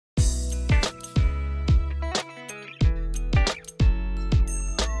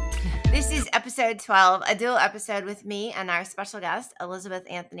episode 12, a dual episode with me and our special guest, Elizabeth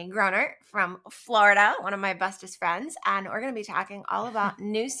Anthony Gronert from Florida, one of my bestest friends. And we're going to be talking all about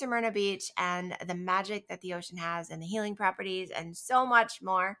New Smyrna Beach and the magic that the ocean has and the healing properties and so much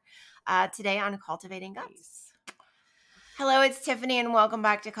more today on Cultivating Guts. Hello, it's Tiffany, and welcome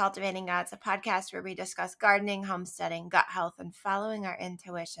back to Cultivating Guts, a podcast where we discuss gardening, homesteading, gut health, and following our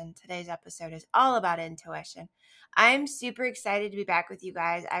intuition. Today's episode is all about intuition. I'm super excited to be back with you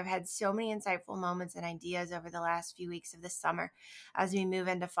guys. I've had so many insightful moments and ideas over the last few weeks of the summer as we move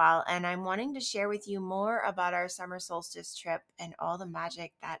into fall, and I'm wanting to share with you more about our summer solstice trip and all the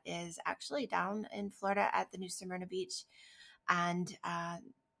magic that is actually down in Florida at the New Smyrna Beach and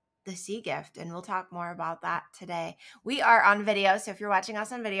the sea gift, and we'll talk more about that today. We are on video, so if you're watching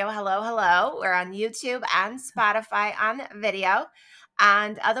us on video, hello. We're on YouTube and Spotify on video.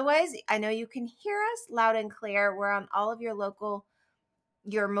 And otherwise, I know you can hear us loud and clear. We're on all of your local,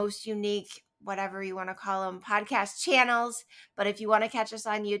 your most unique, whatever you want to call them, podcast channels. But if you want to catch us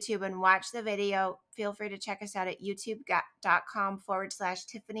on YouTube and watch the video, feel free to check us out at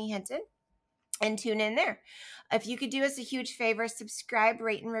youtube.com/Tiffany Hinton and tune in there. If you could do us a huge favor, subscribe,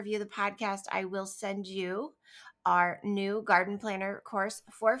 rate, and review the podcast. I will send you our new garden planner course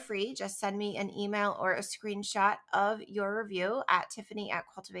for free. Just send me an email or a screenshot of your review at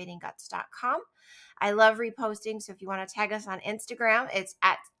tiffany@cultivatingguts.com. I love reposting, so if you want to tag us on Instagram, it's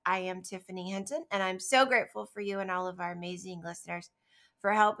at I am Tiffany Hinton. And I'm so grateful for you and all of our amazing listeners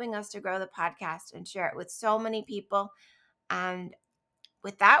for helping us to grow the podcast and share it with so many people. And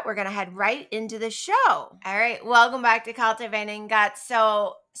with that, we're going to head right into the show. All right, welcome back to Cultivating Guts.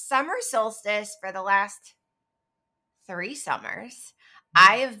 So summer solstice for the last 3 summers,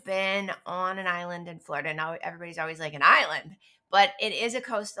 I have been on an island in Florida. Now, everybody's always like an island, but it is a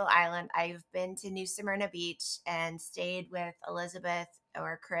coastal island. I've been to New Smyrna Beach and stayed with Elizabeth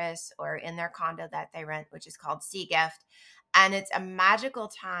or Chris or in their condo that they rent, which is called Sea Gift. And it's a magical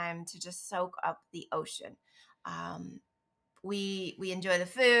time to just soak up the ocean. We enjoy the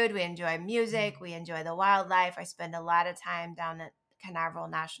food, we enjoy music, we enjoy the wildlife. I spend a lot of time down at Canaveral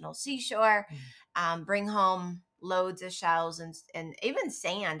National Seashore, bring home loads of shells and even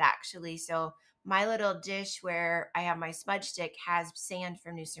sand, actually. So my little dish where I have my smudge stick has sand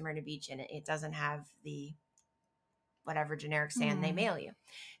from New Smyrna Beach in it. It doesn't have the whatever generic sand they mail you.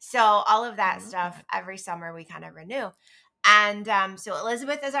 So all of that stuff, every summer we kind of renew. And so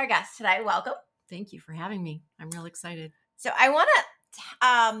Elizabeth is our guest today. Welcome. Thank you for having me. I'm real excited. So I want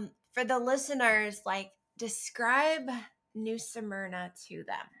to, for the listeners, describe New Smyrna to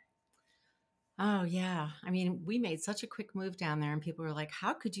them. Oh, yeah. I mean, we made such a quick move down there and people were like,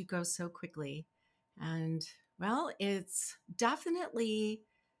 how could you go so quickly? And well, it's definitely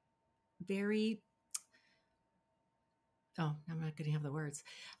very, I'm not going to have the words.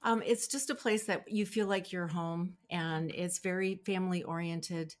 It's just a place that you feel like you're home, and it's very family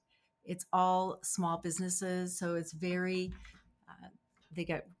oriented. It's all small businesses. So it's very, they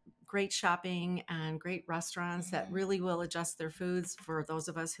get great shopping and great restaurants that really will adjust their foods for those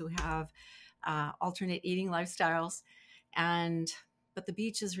of us who have alternate eating lifestyles. But the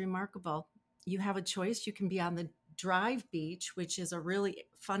beach is remarkable. You have a choice. You can be on the drive beach, which is a really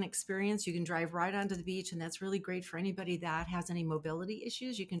fun experience. You can drive right onto the beach, and that's really great for anybody that has any mobility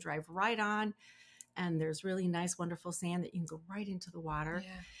issues. You can drive right on, and there's really nice, wonderful sand that you can go right into the water.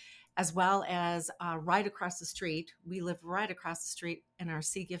 Yeah. As well as right across the street. We live right across the street in our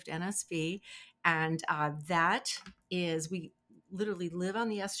Sea Gift NSV. And we literally live on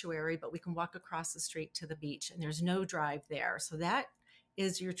the estuary, but we can walk across the street to the beach, and there's no drive there. So that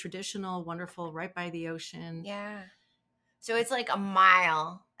is your traditional, wonderful, right by the ocean. Yeah. So it's like a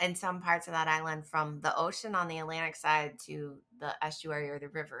mile in some parts of that island from the ocean on the Atlantic side to the estuary or the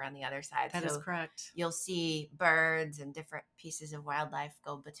river on the other side. That is correct. You'll see birds and different pieces of wildlife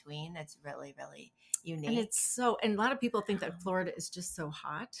go between. It's really, really unique. And a lot of people think that Florida is just so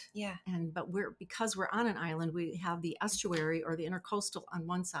hot. Yeah. But because we're on an island, we have the estuary or the intercoastal on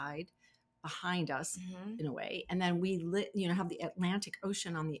one side behind us in a way. And then we have the Atlantic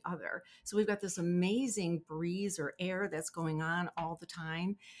Ocean on the other. So we've got this amazing breeze or air that's going on all the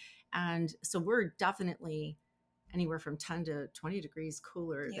time. And so we're definitely anywhere from 10 to 20 degrees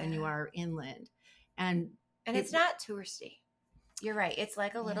cooler than you are inland. And it's not touristy. You're right. It's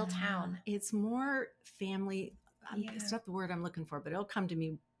like a little town. It's more family. It's not the word I'm looking for, but it'll come to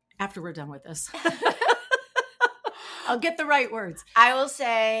me after we're done with this. I'll get the right words. I will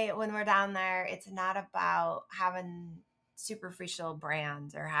say when we're down there, it's not about having superficial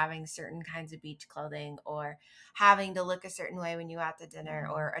brands or having certain kinds of beach clothing or having to look a certain way when you go out to dinner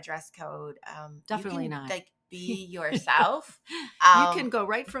or a dress code. You Definitely can not. like be yourself. You can go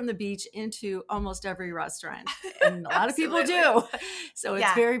right from the beach into almost every restaurant, and a lot of people Absolutely. do. So it's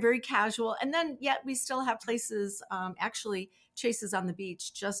Yeah. very, very casual. And then yet we still have places, actually Chases on the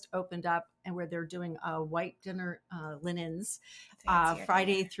Beach just opened up, and where they're doing white dinner linens Fancier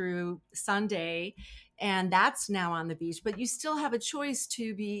Friday dinner. through Sunday. And that's now on the beach, but you still have a choice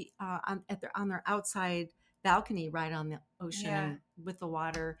to be on their outside balcony right on the ocean Yeah. and with the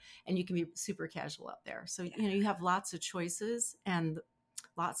water, and you can be super casual up there. So you have lots of choices and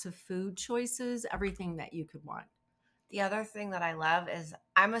lots of food choices, everything that you could want. The other thing that I love is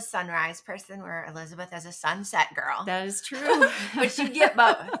I'm a sunrise person where Elizabeth is a sunset girl. That is true. But you get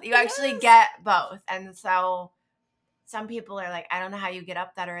both. You actually Yes. get both. And so some people are like, I don't know how you get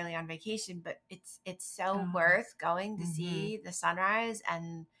up that early on vacation, but it's so worth going to see the sunrise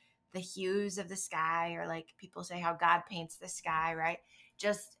and the hues of the sky, or like people say how God paints the sky, right?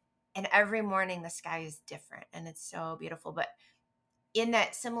 Just and every morning the sky is different and it's so beautiful. But in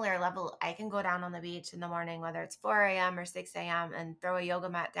that similar level, I can go down on the beach in the morning, whether it's 4 a.m. or 6 a.m., and throw a yoga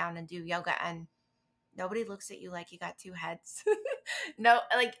mat down and do yoga, and nobody looks at you like you got two heads. No,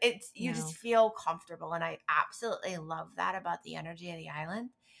 like you just feel comfortable, and I absolutely love that about the energy of the island.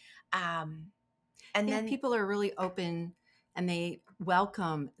 And then people are really open, and they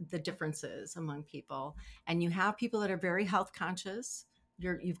welcome the differences among people. And you have people that are very health conscious.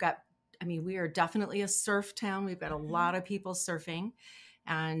 You've got, I mean, we are definitely a surf town. We've got a lot of people surfing,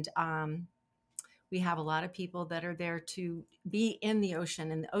 and we have a lot of people that are there to be in the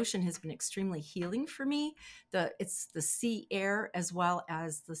ocean, and the ocean has been extremely healing for me. It's the sea air as well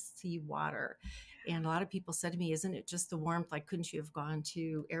as the sea water. And a lot of people said to me, isn't it just the warmth? Like, couldn't you have gone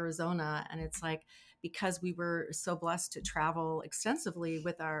to Arizona? And it's like, because we were so blessed to travel extensively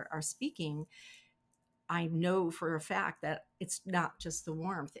with our speaking, I know for a fact that it's not just the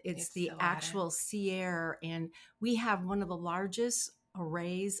warmth, it's the the water. actual sea air. And we have one of the largest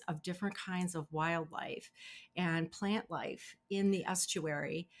arrays of different kinds of wildlife and plant life in the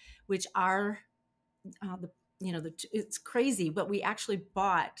estuary, which are it's crazy, but we actually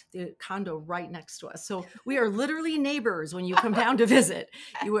bought the condo right next to us. So we are literally neighbors when you come down to visit.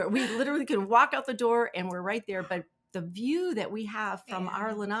 We literally can walk out the door and we're right there. But the view that we have from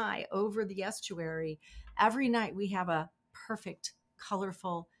our lanai over the estuary, every night we have a perfect,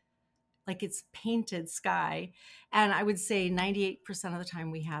 colorful, like it's painted sky. And I would say 98% of the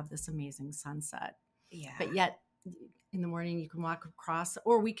time we have this amazing sunset. Yeah. But yet in the morning you can walk across,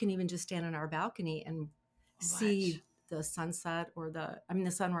 or we can even just stand on our balcony and see the sunset or the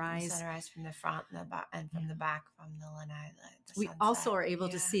sunrise. The sunrise from the front and the back, and from the back from the lanai. We also are able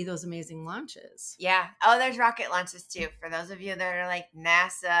to see those amazing launches. Yeah. Oh, there's rocket launches too. For those of you that are like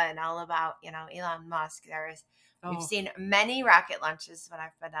NASA and all about, Elon Musk, we've seen many rocket launches when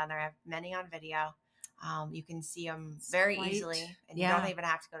I've been down there. I have many on video. You can see them very easily, and you don't even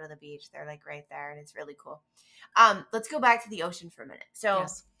have to go to the beach. They're like right there, and it's really cool. Let's go back to the ocean for a minute. So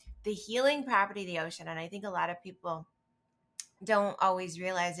the healing property of the ocean, and I think a lot of people don't always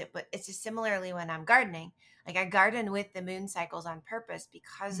realize it, but it's just similarly when I'm gardening. Like I garden with the moon cycles on purpose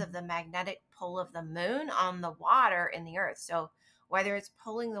because of the magnetic pull of the moon on the water in the earth. So whether it's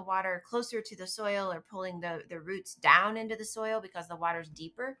pulling the water closer to the soil or pulling the roots down into the soil because the water's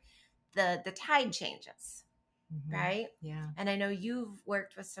deeper, the tide changes, right? Yeah. And I know you've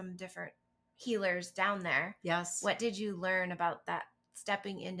worked with some different healers down there. Yes. What did you learn about that,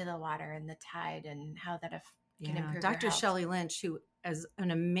 stepping into the water and the tide, and how that can improve Dr. your health? Shelley Lynch, who is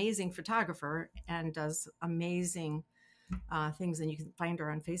an amazing photographer and does amazing things, and you can find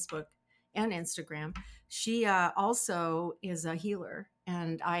her on Facebook and Instagram. She also is a healer,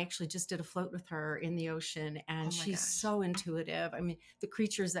 and I actually just did a float with her in the ocean, and she's so intuitive. I mean, the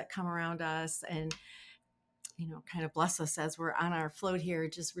creatures that come around us and kind of bless us as we're on our float here,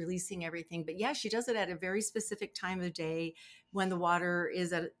 just releasing everything. But yeah, she does it at a very specific time of day when the water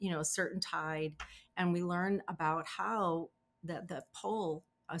is at a certain tide, and we learn about how the pull,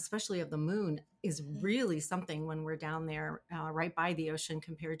 especially of the moon, is really something when we're down there right by the ocean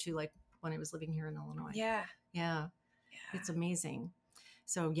compared to like when I was living here in Illinois. Yeah, it's amazing.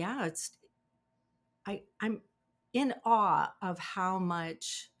 So yeah, I'm in awe of how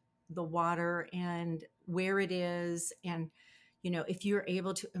much the water and where it is, and if you're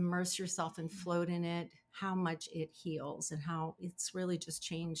able to immerse yourself and float in it, how much it heals, and how it's really just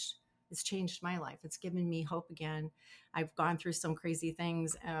changed my life. It's given me hope again. I've gone through some crazy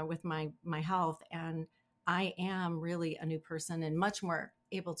things with my health, and I am really a new person and much more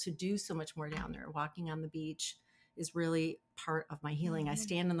able to do so much more down there, walking on the beach is really part of my healing. I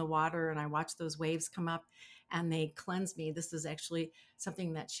stand in the water and I watch those waves come up and they cleanse me. This is actually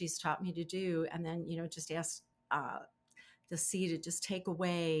something that she's taught me to do. And then, just ask the sea to just take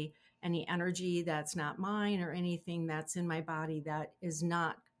away any energy that's not mine or anything that's in my body that is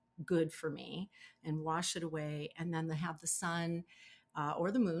not good for me, and wash it away. And then to have the sun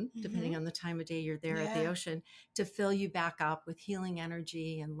or the moon, depending on the time of day you're there at the ocean, to fill you back up with healing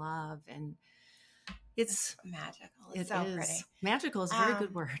energy and love. And it's magical. It's so pretty. Magical is a very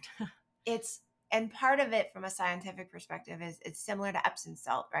good word. And part of it from a scientific perspective is it's similar to Epsom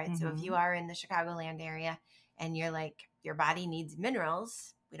salt, right? So if you are in the Chicagoland area and you're like, your body needs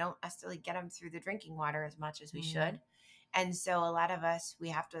minerals, we don't necessarily get them through the drinking water as much as we should. And so a lot of us, we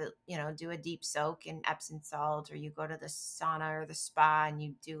have to, do a deep soak in Epsom salt, or you go to the sauna or the spa and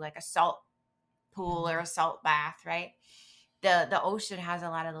you do like a salt pool or a salt bath, right? The ocean has a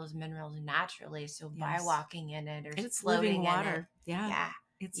lot of those minerals naturally. So by walking in it or it's floating living water. in it,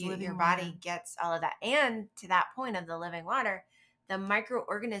 it's your body gets all of that. And to that point of the living water, the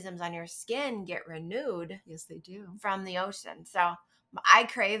microorganisms on your skin get renewed. Yes, they do. From the ocean. So I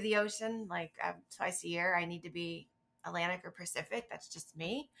crave the ocean like twice a year. I need to be Atlantic or Pacific. That's just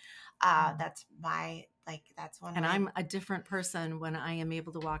me. That's one. And I'm a different person when I am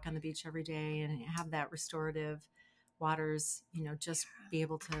able to walk on the beach every day and have that restorative waters, just be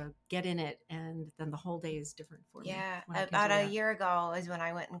able to get in it. And then the whole day is different for me. Yeah. About a year ago is when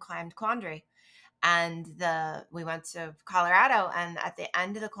I went and climbed Quandary. And we went to Colorado, and at the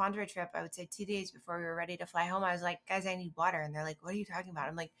end of the Quandary trip, I would say 2 days before we were ready to fly home, I was like, guys, I need water. And they're like, what are you talking about?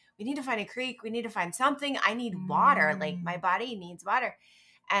 I'm like, we need to find a creek. We need to find something. I need water. Like, my body needs water.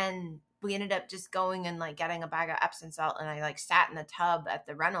 And we ended up just going and like getting a bag of Epsom salt, and I like sat in the tub at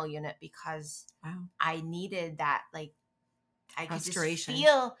the rental unit because I needed that. Like, I could just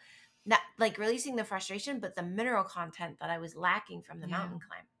feel not like releasing the frustration, but the mineral content that I was lacking from the mountain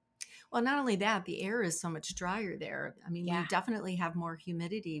climb. Well, not only that, the air is so much drier there. I mean, we definitely have more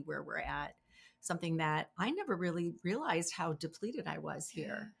humidity where we're at, something that I never really realized how depleted I was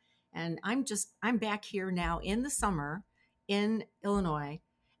here. And I'm back here now in the summer in Illinois,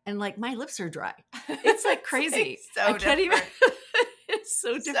 and like my lips are dry. It's like crazy. I can't even. It's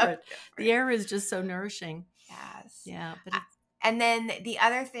so different. The air is just so nourishing. Yes. Yeah. But and then the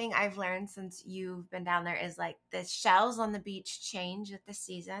other thing I've learned since you've been down there is like the shells on the beach change with the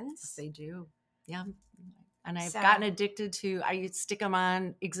seasons. Yes, they do. Yeah. And I've gotten addicted to, I stick them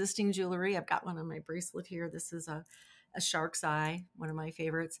on existing jewelry. I've got one on my bracelet here. This is a shark's eye, one of my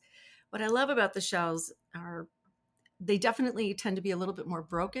favorites. What I love about the shells are they definitely tend to be a little bit more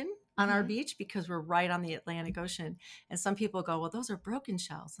broken on our beach because we're right on the Atlantic Ocean. And some people go, well, those are broken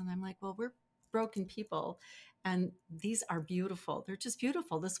shells. And I'm like, well, we're broken people. And these are beautiful. They're just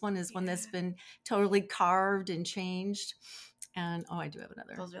beautiful. This one is one that's been totally carved and changed. And I do have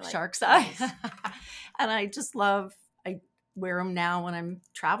another shark's eye. And I just love, I wear them now when I'm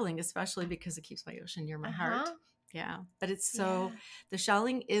traveling, especially because it keeps my ocean near my heart. Yeah. But it's the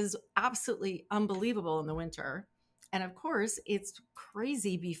shelling is absolutely unbelievable in the winter. And of course, it's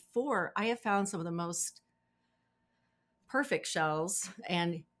crazy before. I have found some of the most perfect shells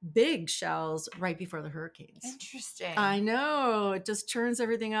and big shells right before the hurricanes. Interesting. I know. It just turns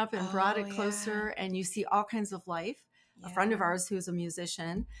everything up and brought it closer, and you see all kinds of life. A friend of ours who's a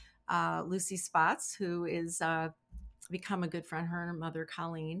musician, Lucy Spots, who is become a good friend, her and her mother,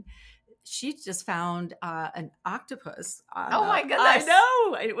 Colleen, she just found an octopus. Oh my goodness. I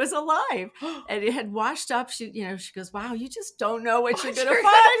know. It was alive. And it had washed up. She goes, wow, you just don't know what you're going to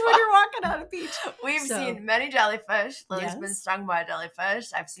find when you're walking on a beach. We've seen many jellyfish. Lily's been stung by a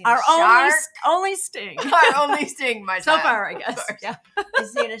jellyfish. I've seen our a shark. Only sting. Our only sting, my so far, I guess. Yeah. We've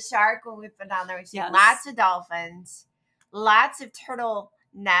seen a shark when we've been down there. We've seen lots of dolphins, lots of turtle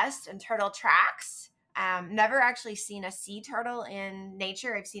nests and turtle tracks. Never actually seen a sea turtle in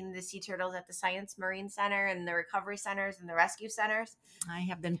nature. I've seen the sea turtles at the Science Marine Center and the recovery centers and the rescue centers. I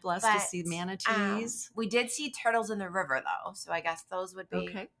have been blessed to see manatees. We did see turtles in the river though. So I guess those would be,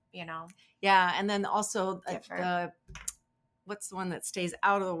 Yeah. And then also what's the one that stays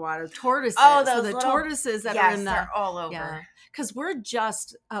out of the water? Tortoises. Oh, those the tortoises that are in they're all over. Yeah. Because we're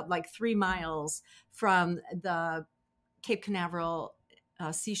just like 3 miles from the Cape Canaveral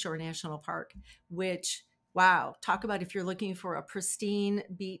Seashore National Park, which, wow, talk about if you're looking for a pristine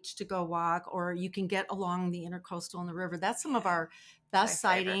beach to go walk, or you can get along the intercoastal and the river. That's some of our best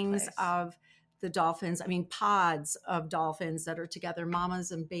sightings of the dolphins. I mean, pods of dolphins that are together,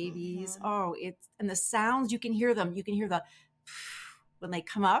 mamas and babies. And the sounds, you can hear them. You can hear when they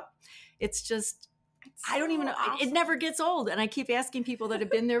come up. It's just, I don't even know. It never gets old. And I keep asking people that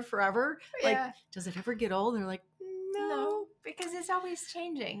have been there forever, like, does it ever get old? And they're like, Because it's always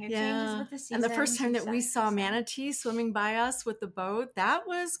changing. It Yeah. changes with the season. And the first time that we saw manatee swimming by us with the boat, that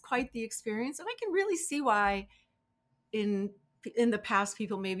was quite the experience. And I can really see why in the past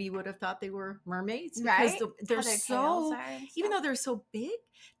people maybe would have thought they were mermaids, because right? they're so, even though they're so big,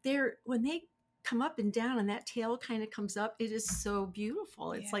 when they come up and down and that tail kind of comes up, it is so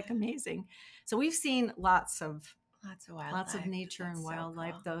beautiful. It's like amazing. So we've seen lots of nature and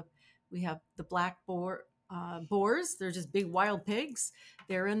wildlife. So cool. We have the black boars. They're just big wild pigs.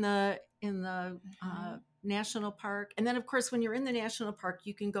 They're in the national park. And then of course, when you're in the national park,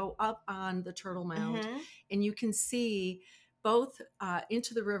 you can go up on the Turtle Mound and you can see both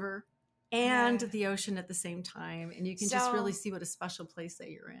into the river and the ocean at the same time. And you can just really see what a special place that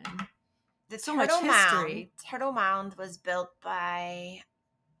you're in. The Turtle Mound was built by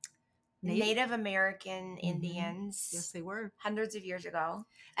Native American Indians. Yes, they were. Hundreds of years ago.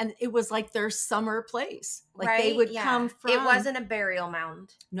 And it was like their summer place. Like they would come from. It wasn't a burial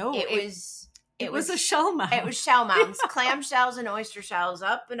mound. No, it was a shell mound. It was shell mounds, clam shells and oyster shells,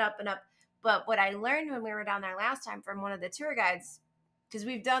 up and up and up. But what I learned when we were down there last time from one of the tour guides, because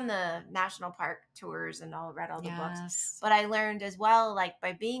we've done the national park tours and read all the books, but I learned as well, like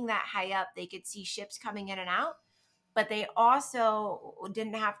by being that high up, they could see ships coming in and out, but they also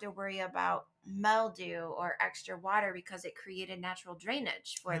didn't have to worry about mildew or extra water because it created natural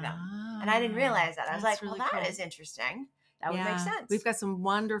drainage for them. And I didn't realize that. I was like, really well, that is interesting. That would make sense. We've got some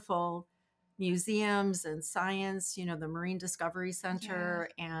wonderful museums and science, the Marine Discovery Center,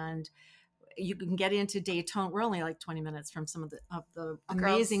 and you can get into Daytona. We're only like 20 minutes from some of the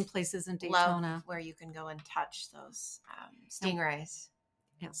amazing places in Daytona. Love where you can go and touch those stingrays.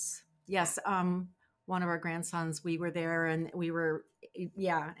 Yes. One of our grandsons, we were there and we were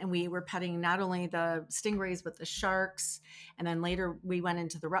petting not only the stingrays, but the sharks. And then later we went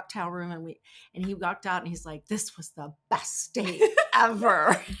into the reptile room and he walked out and he's like, this was the best day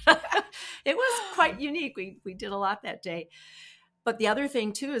ever. It was quite unique. We did a lot that day. But the other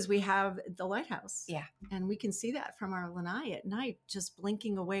thing too is we have the lighthouse. Yeah. And we can see that from our lanai at night, just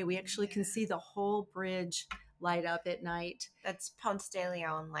blinking away. We actually can see the whole bridge light up at night. That's Ponce de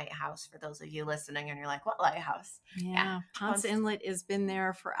Leon Lighthouse for those of you listening and you're like, what lighthouse? Yeah. Ponce Inlet has been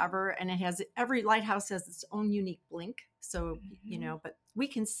there forever, and every lighthouse has its own unique blink. So, but we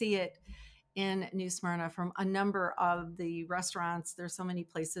can see it in New Smyrna from a number of the restaurants. There's so many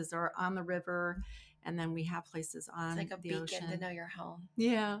places that are on the river, and then we have places on the ocean. It's like a beacon to know you're home.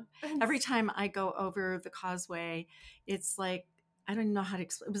 Yeah. Every time I go over the causeway, it's like, I don't even know how to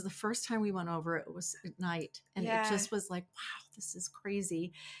explain. It was the first time we went over. It was at night, and it just was like, wow, this is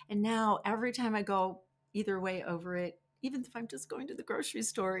crazy. And now every time I go either way over it, even if I'm just going to the grocery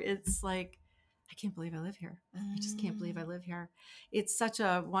store, it's like, I can't believe I live here. I just can't believe I live here. It's such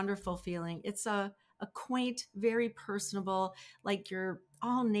a wonderful feeling. It's a quaint, very personable, like you're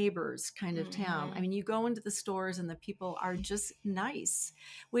all neighbors kind of town. I mean, you go into the stores and the people are just nice,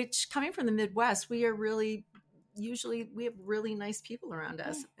 which coming from the Midwest, we have really nice people around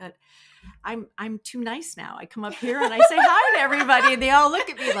us. But I'm too nice now. I come up here and I say hi to everybody and they all look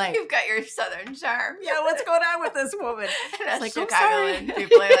at me like, you've got your Southern charm. Yeah, what's going on with this woman? It's like, Chicagoland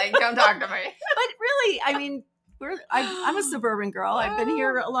people are like, come talk to me. But really, I mean, I'm a suburban girl. I've been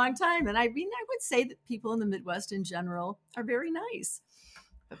here a long time. And I mean, I would say that people in the Midwest in general are very nice.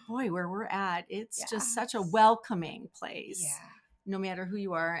 But boy, where we're at, it's just such a welcoming place. Yeah. No matter who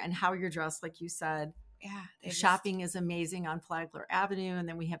you are and how you're dressed, like you said. Yeah. The shopping is amazing on Flagler Avenue. And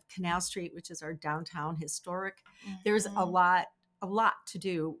then we have Canal Street, which is our downtown historic. There's a lot to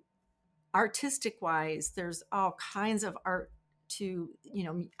do. Artistic wise, there's all kinds of art to,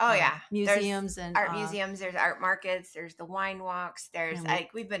 museums and art museums. There's art markets. There's the wine walks. There's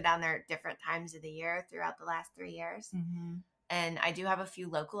we've been down there at different times of the year throughout the last 3 years. And I do have a few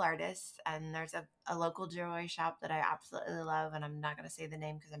local artists, and there's a local jewelry shop that I absolutely love, and I'm not going to say the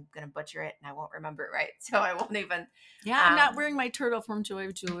name because I'm going to butcher it and I won't remember it right. So I won't even. Yeah, I'm not wearing my turtle from Joy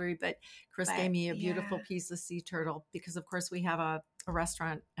of Jewelry, but Chris gave me a beautiful piece of sea turtle because, of course, we have a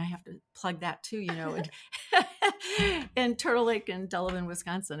restaurant. I have to plug that too, in Turtle Lake in Delavan,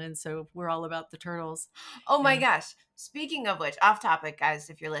 Wisconsin. And so we're all about the turtles. Oh my gosh. Speaking of which, off topic, guys,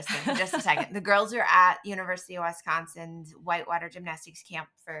 if you're listening for just a second, the girls are at University of Wisconsin's Whitewater Gymnastics Camp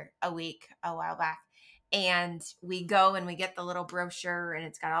for a week a while back. And we go and we get the little brochure and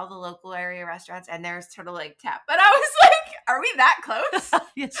it's got all the local area restaurants and there's Turtle Lake Tap. And I was like, are we that close?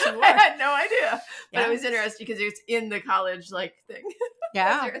 Yes, you were. I had no idea. But it was interesting because it's in the college thing.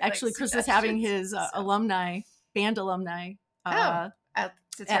 Yeah. Actually, Chris is having his band alumni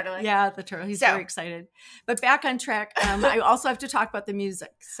To turtle. Yeah, the turtle. He's So- very excited. But back on track. I also have to talk about the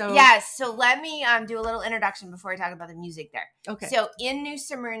music. So Yes. So let me do a little introduction before we talk about the music there. Okay. So in New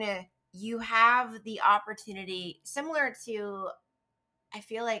Smyrna, you have the opportunity, similar to, I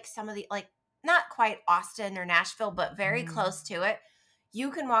feel like some of the, like, not quite Austin or Nashville, but very close to it.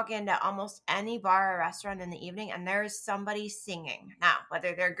 You can walk into almost any bar or restaurant in the evening and there's somebody singing. Now,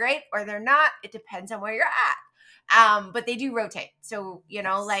 whether they're great or they're not, it depends on where you're at. But they do rotate. So, you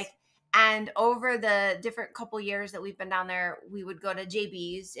know, like, and over the different couple years that we've been down there, we would go to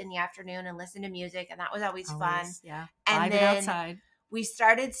JB's in the afternoon and listen to music. And that was always fun. Yeah. And Live then outside. we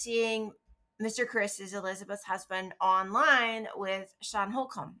started seeing Mr. Chris is Elizabeth's husband online with Sean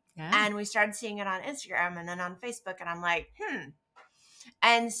Holcomb. Yeah. And we started seeing it on Instagram and then on Facebook. And I'm like,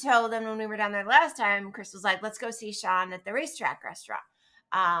 And so then when we were down there last time, Chris was like, let's go see Sean at the racetrack restaurant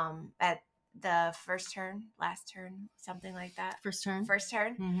at the last turn, something like that. First turn.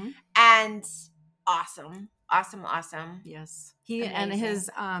 Mm-hmm. And awesome. Yes. He amazing. And his,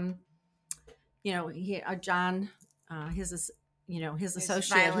 John, his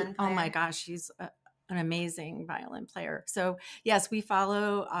associate. Oh my gosh, he's an amazing violin player. So yes, we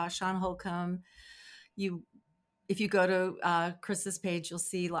follow Sean Holcomb. If you go to Chris's page, you'll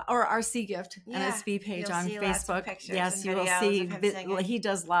see, or our Sea Gift NSB page on Facebook. Yes, you will see. He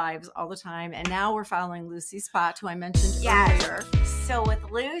does lives all the time. And now we're following Lucy Spot, who I mentioned earlier. So with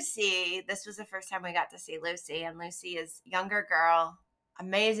Lucy, this was the first time we got to see Lucy. And Lucy is a younger girl,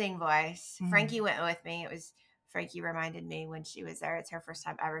 amazing voice. Frankie went with me. Frankie reminded me when she was there, it's her first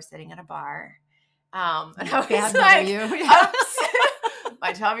time ever sitting at a bar. And I was like, oops,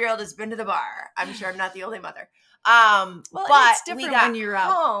 my 12-year-old has been to the bar. I'm sure I'm not the only mother. Well, but it's different when you're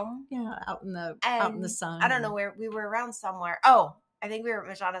home. Out in the sun. I don't know where we were, around somewhere. Oh, I think we were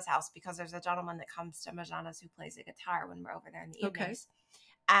at Majana's house because there's a gentleman that comes to Majana's who plays a guitar when we're over there in the evenings.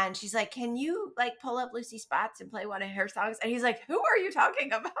 And she's like, can you like pull up Lucy Spots and play one of her songs? And he's like, who are you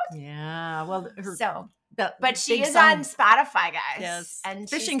talking about? Yeah. Well, but she is on Spotify, guys. Yes. And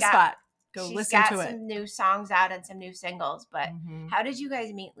Fishing Spot. Go listen to it. She's got some new songs out and some new singles. But how did you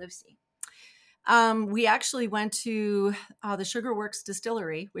guys meet Lucy? We actually went to the Sugar Works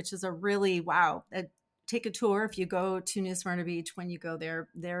Distillery, which is a really, take a tour if you go to New Smyrna Beach. When you go there,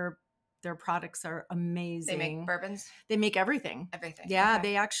 their products are amazing. They make bourbons? They make everything. Yeah, okay.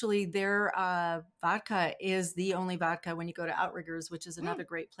 They actually, their vodka is the only vodka when you go to Outriggers, which is another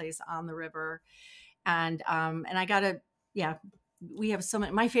great place on the river. And I gotta, we have so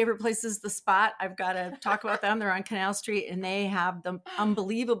many. My favorite place is The Spot. I've got to talk about them. They're on Canal Street and they have the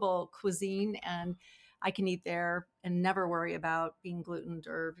unbelievable cuisine, and I can eat there and never worry about being glutened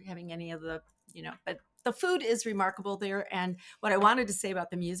or having any of the, but the food is remarkable there. And what I wanted to say about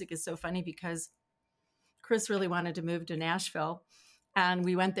the music is so funny because Chris really wanted to move to Nashville. And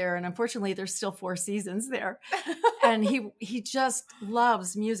we went there, and unfortunately, there's still 4 seasons there. And he just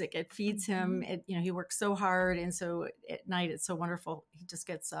loves music. It feeds him. He works so hard, and so at night it's so wonderful. He just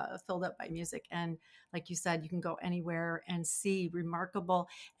gets filled up by music. And like you said, you can go anywhere and see remarkable.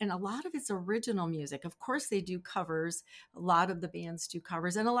 And a lot of it's original music. Of course, they do covers. A lot of the bands do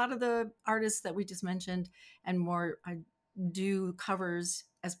covers, and a lot of the artists that we just mentioned and more do covers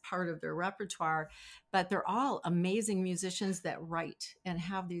as part of their repertoire, but they're all amazing musicians that write and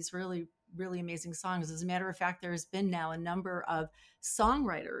have these really, really amazing songs. As a matter of fact, there's been now a number of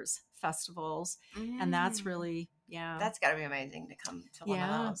songwriters festivals, and that's really, that's got to be amazing to come to one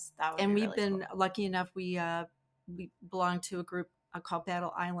of those. That would and be we've really been lucky enough. We belong to a group called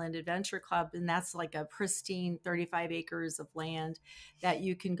Battle Island Adventure Club, and that's like a pristine 35 acres of land that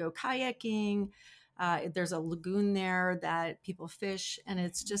you can go kayaking. There's a lagoon there that people fish, and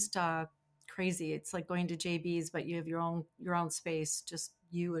it's just crazy. It's like going to JB's, but you have your own space, just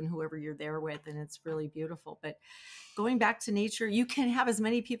you and whoever you're there with, and it's really beautiful. But going back to nature, you can have as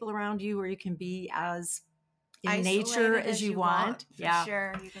many people around you, or you can be as in nature as you want. For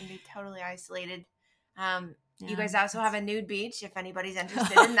sure, you can be totally isolated. You guys also have a nude beach if anybody's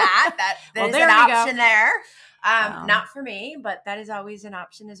interested in that. That is an option there. Not for me, but that is always an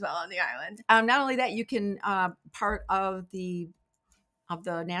option as well on the island. Not only that, you can part of the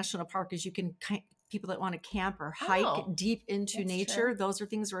national park is you can people that want to camp or hike deep into nature. True. Those are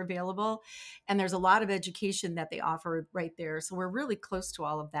things that are available, and there's a lot of education that they offer right there. So we're really close to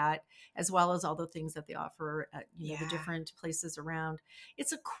all of that, as well as all the things that they offer at the different places around.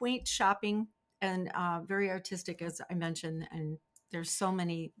 It's a quaint shopping and very artistic, as I mentioned, and there's so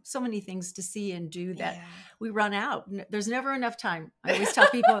many things to see and do that Yeah. we run out. There's never enough time. I always tell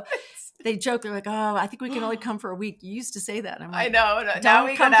people, they joke, they're like, oh, I think we can only come for a week. You used to say that. I'm like, I know. don't Now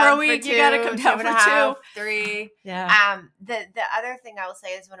we come go for down a week. for You got to come down two for and a half, 2. 3. Yeah. The other thing I will say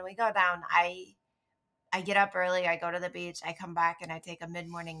is when we go down, I get up early, I go to the beach, I come back and I take a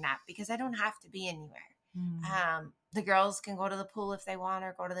mid-morning nap because I don't have to be anywhere. The girls can go to the pool if they want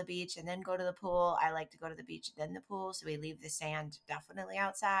or go to the beach and then go to the pool. I like to go to the beach then the pool, so we leave the sand definitely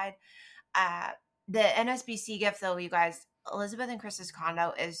outside. The NSBC gift though, you guys, Elizabeth and Chris's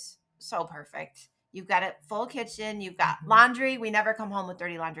condo is so perfect. You've got a full kitchen, you've got laundry. We never come home with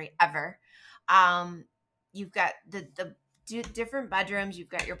dirty laundry ever. You've got the different bedrooms, you've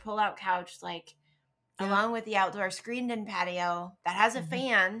got your pull-out couch, like along with the outdoor screened-in patio that has a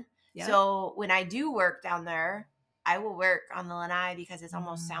fan. Yeah. So when I do work down there, I will work on the lanai because it's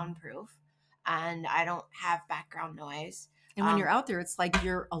almost soundproof and I don't have background noise. And when you're out there, it's like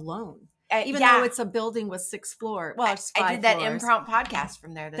you're alone. Even though it's a building with 6 floors. Well, it's 5 I did that floors. impromptu podcast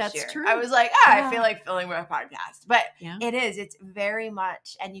from there this year. That's true. I was like, I feel like filming my podcast. But it is. It's very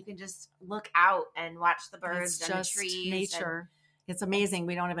much. And you can just look out and watch the birds and the trees. Nature. It's amazing.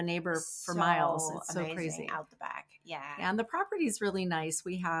 We don't have a neighbor for miles. It's so crazy. Out the back. Yeah. And the property is really nice.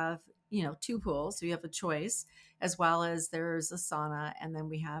 We have, 2 pools. So you have a choice, as well as there's a sauna. And then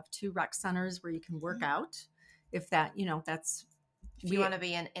we have 2 rec centers where you can work out. If that, that's... If you want to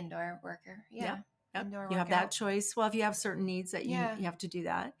be an indoor worker. Yeah. Yep. You have that choice. Well, if you have certain needs that you have to do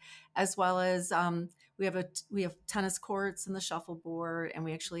that, as well as we have tennis courts and the shuffleboard, and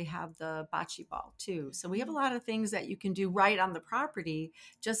we actually have the bocce ball too. So we have a lot of things that you can do right on the property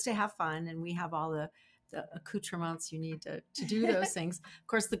just to have fun, and we have all the accoutrements you need to do those things. Of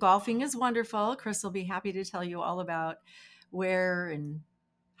course, the golfing is wonderful. Chris will be happy to tell you all about where and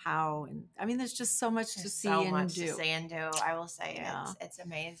how, and I mean, there's just so much to see and do. I will say it's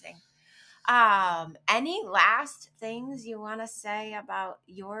amazing. Any last things you want to say about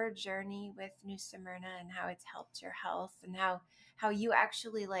your journey with New Smyrna and how it's helped your health and how you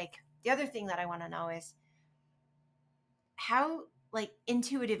actually the other thing that I want to know is how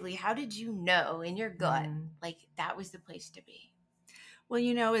intuitively, how did you know in your gut that was the place to be? Well,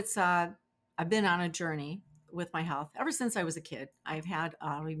 it's I've been on a journey with my health ever since I was a kid. I've had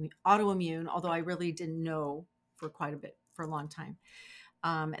autoimmune, although I really didn't know for a long time.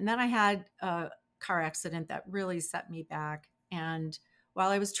 And then I had a car accident that really set me back. And while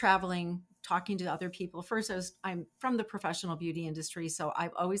I was traveling, talking to other people, first I'm from the professional beauty industry. So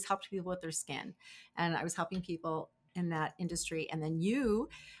I've always helped people with their skin, and I was helping people in that industry. And then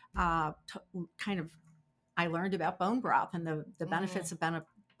I learned about bone broth and the benefits of bone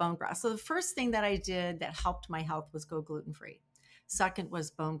broth. So the first thing that I did that helped my health was go gluten-free. Second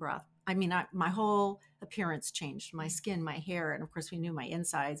was bone broth. I mean, my whole appearance changed, my skin, my hair, and of course we knew my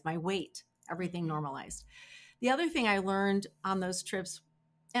insides, my weight, everything normalized. The other thing I learned on those trips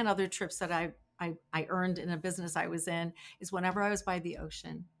and other trips that I earned in a business I was in is whenever I was by the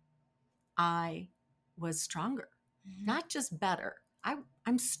ocean, I was stronger, not just better.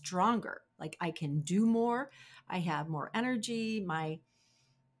 I'm stronger. Like I can do more. I have more energy. My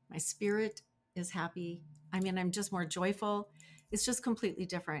spirit is happy. I mean, I'm just more joyful. It's just completely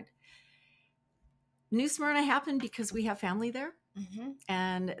different. New Smyrna happened because we have family there,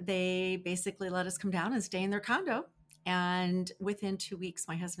 and they basically let us come down and stay in their condo. And within 2 weeks,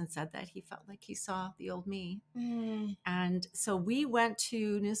 my husband said that he felt like he saw the old me. And so we went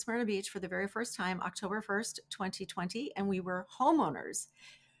to New Smyrna Beach for the very first time, October 1st, 2020, and we were homeowners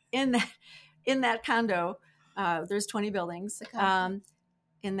in that condo. There's 20 buildings.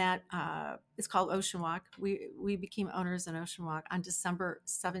 In that, it's called Ocean Walk. We became owners in Ocean Walk on December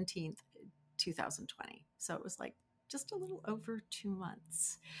 17th, 2020. So it was just a little over 2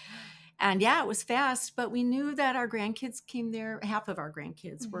 months. And it was fast, but we knew that our grandkids came there. Half of our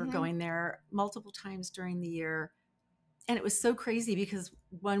grandkids were going there multiple times during the year. And it was so crazy because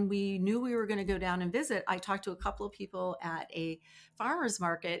when we knew we were going to go down and visit, I talked to a couple of people at a farmer's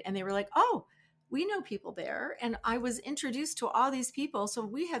market, and they were like, oh, we know people there. And I was introduced to all these people. So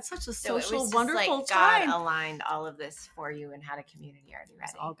we had such a social, wonderful time. God aligned all of this for you and had a community already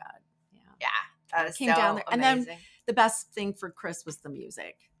ready. It's all God. Yeah. That was came so down there. amazing. And then the best thing for Chris was the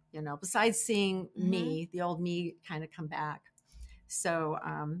music, besides seeing me, the old me kind of come back. So,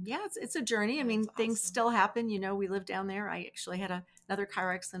 it's a journey. I mean, things still happen. We live down there. I actually had another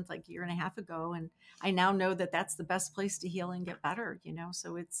car accident a year and a half ago. And I now know that that's the best place to heal and get better,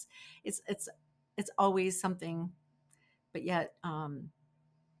 so it's always something, but yet, I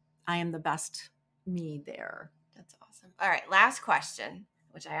am the best me there. That's awesome. All right. Last question,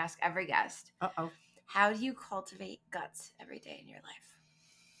 which I ask every guest. Uh-oh. How do you cultivate guts every day in your life?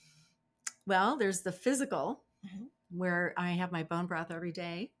 Well, there's the physical, Mm-hmm. where I have my bone broth every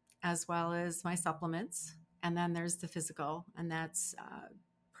day, as well as my supplements. And then there's the physical, and that's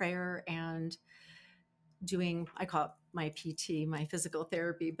prayer and doing, I call it my PT, my physical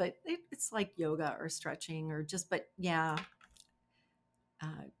therapy, but it's like yoga or stretching or just, but yeah.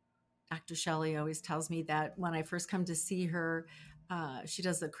 Dr. Shelley always tells me that when I first come to see her, she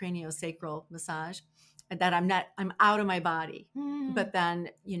does a craniosacral massage, and that I'm out of my body. But then,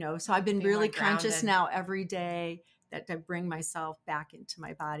 so I've been Being really more conscious grounded. now every day that I bring myself back into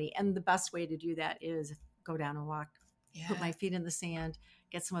my body. And the best way to do that is go down and walk, put my feet in the sand,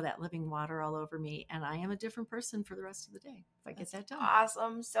 get some of that living water all over me. And I am a different person for the rest of the day if I get that done.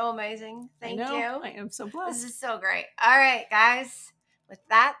 Awesome. So amazing. Thank you. I am so blessed. This is so great. All right, guys. With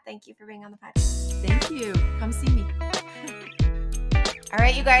that, thank you for being on the podcast. Thank you. Come see me. All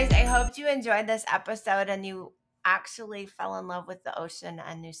right, you guys, I hope you enjoyed this episode and you actually fell in love with the ocean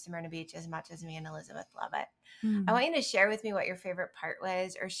and New Smyrna Beach as much as me and Elizabeth love it. I want you to share with me what your favorite part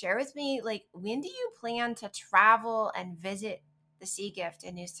was, or share with me, like, when do you plan to travel and visit the Sea Gift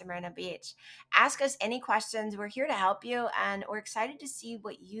in New Smyrna Beach? Ask us any questions. We're here to help you, and we're excited to see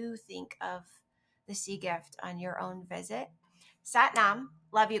what you think of the Sea Gift on your own visit. Satnam,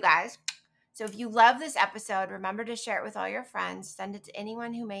 love you guys. So if you love this episode, remember to share it with all your friends. Send it to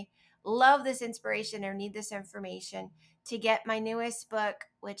anyone who may love this inspiration or need this information. To get my newest book,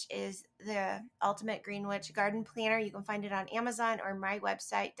 which is the Ultimate Green Witch Garden Planner, you can find it on Amazon or my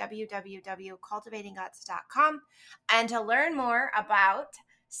website, www.cultivatingguts.com. And to learn more about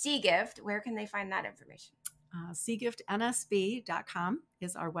Sea Gift, where can they find that information? SeaGiftNSB.com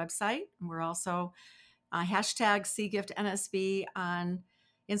is our website. And we're also hashtag SeaGiftNSB on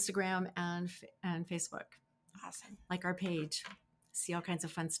Instagram and Facebook. Awesome. Like our page. See all kinds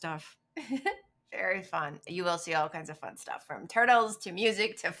of fun stuff. Very fun. You will see all kinds of fun stuff, from turtles to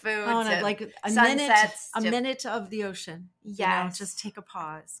music to food and to I'd like a sunsets. minute of the ocean. Yes. Just take a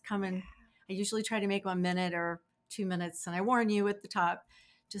pause. Come and I usually try to make 1 minute or 2 minutes. And I warn you at the top,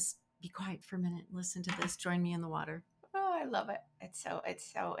 just be quiet for a minute. Listen to this. Join me in the water. Oh, I love it.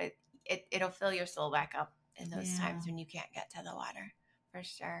 It'll fill your soul back up in those times when you can't get to the water. For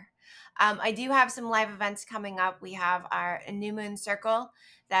sure. I do have some live events coming up. We have our New Moon Circle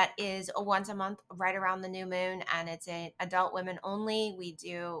that is once a month right around the new moon, and it's an adult women only. We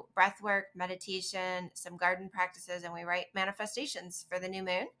do breath work, meditation, some garden practices, and we write manifestations for the new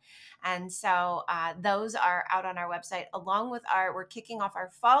moon. And so those are out on our website, along with we're kicking off our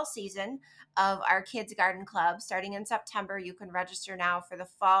fall season of our Kids Garden Club starting in September. You can register now for the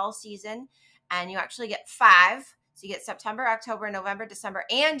fall season, and you actually get 5. So you get September, October, November, December,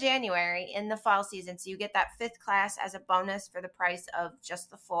 and January in the fall season. So you get that 5th class as a bonus for the price of just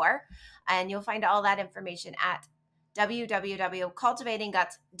the 4. And you'll find all that information at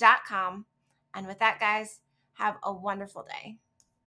www.cultivatingguts.com. And with that, guys, have a wonderful day.